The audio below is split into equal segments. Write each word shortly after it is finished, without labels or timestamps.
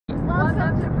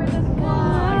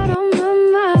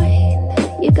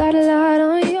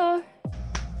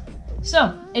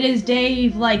So it is day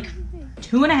like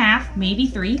 2.5, maybe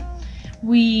 3.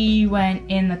 We went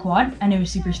in the quad and it was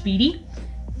super speedy.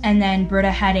 And then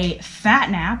Britta had a fat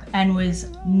nap and was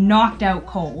knocked out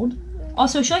cold.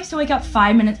 Also, she likes to wake up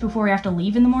 5 minutes before we have to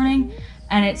leave in the morning.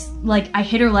 And it's like, I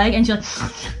hit her leg and she's like,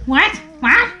 what?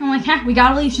 What? I'm like, yeah, we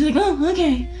gotta leave. She's like, oh,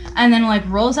 okay. And then like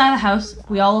rolls out of the house.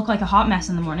 We all look like a hot mess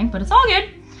in the morning, but it's all good.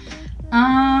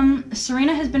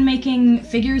 Serena has been making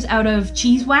figures out of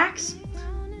cheese wax,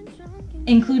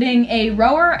 including a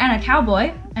rower and a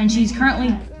cowboy. And she's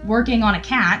currently working on a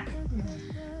cat.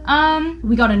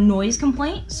 We got a noise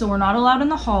complaint, so we're not allowed in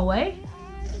the hallway.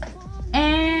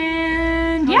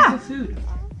 And yeah. How's the food?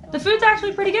 The food's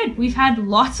actually pretty good. We've had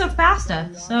lots of pasta,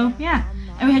 so yeah.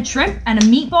 And we had shrimp and a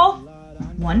meatball,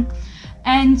 1,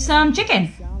 and some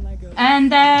chicken.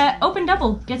 And open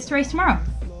double gets to race tomorrow.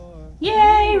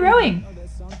 Yay, rowing.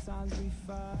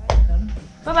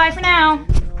 Bye-bye for now.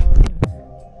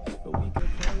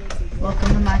 Welcome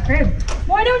to my crib.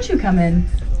 Why don't you come in?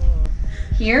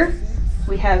 Here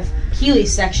we have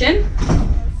Keely's section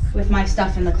with my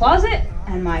stuff in the closet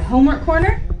and my homework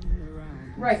corner.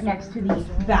 Right next to the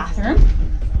bathroom.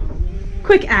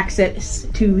 Quick access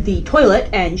to the toilet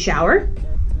and shower.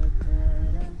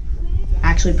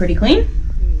 Actually pretty clean.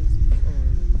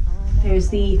 There's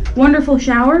the wonderful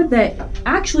shower that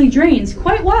actually drains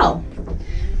quite well.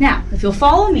 Now, if you'll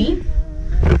follow me,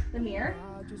 the mirror,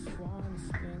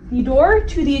 the door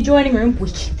to the adjoining room, we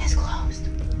keep this closed.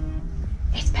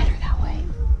 It's better that way.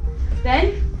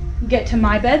 Then you get to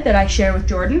my bed that I share with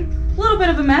Jordan. A little bit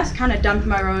of a mess, kind of dumped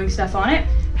my rowing stuff on it.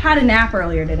 Had a nap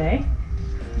earlier today.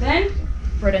 Then,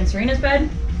 Britta and Serena's bed.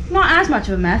 Not as much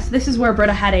of a mess. This is where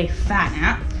Britta had a fat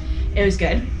nap. It was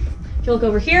good. If you look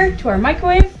over here to our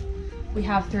microwave, we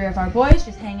have 3 of our boys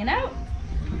just hanging out.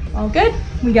 All good.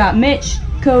 We got Mitch,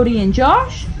 Cody, and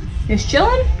Josh just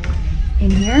chilling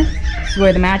in here. This is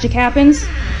where the magic happens.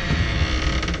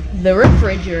 The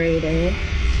refrigerator.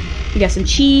 We got some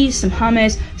cheese, some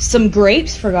hummus, some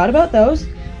grapes, forgot about those,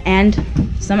 and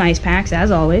some ice packs,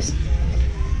 as always.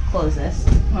 Close this.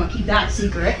 I won't keep that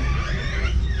secret.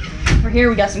 Over here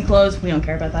we got some clothes. We don't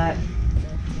care about that.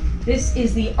 This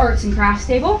is the arts and crafts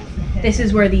table. This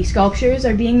is where the sculptures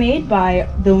are being made by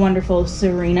the wonderful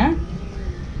Serena.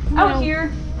 Out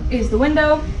here is the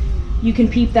window. You can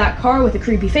peep that car with a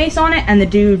creepy face on it and the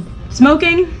dude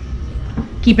smoking.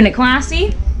 Keeping it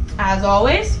classy, as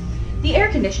always. The air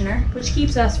conditioner, which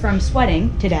keeps us from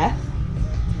sweating to death.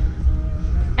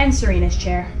 And Serena's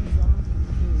chair.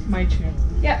 My chair.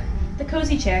 Yep, the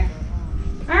cozy chair.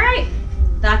 All right,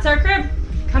 that's our crib.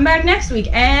 Come back next week,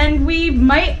 and we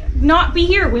might not be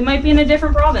here. We might be in a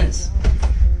different province.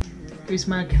 Here's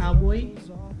my cowboy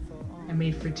I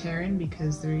made for Taryn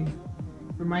because they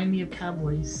remind me of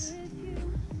cowboys.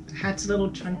 The hat's a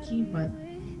little chunky, but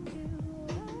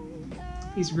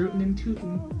he's rootin' and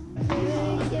tootin'.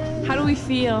 How do we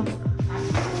feel?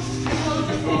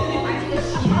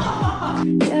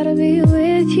 Gotta be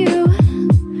with you.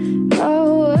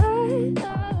 Oh, I'm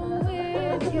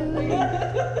with you.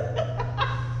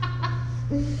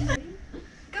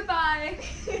 Goodbye.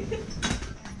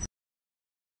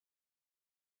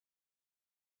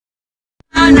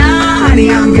 Honey,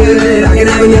 I'm good. I can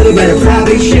have another, but I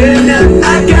probably shouldn't.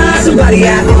 I got somebody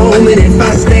at home, and if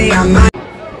I stay, I might.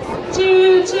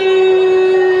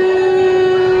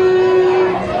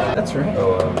 That's right.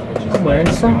 I'm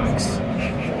wearing socks.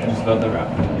 Just about the wrap.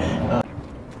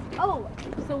 Oh,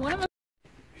 so one of us.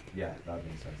 Yeah, that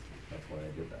makes sense. That's why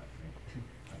I did that.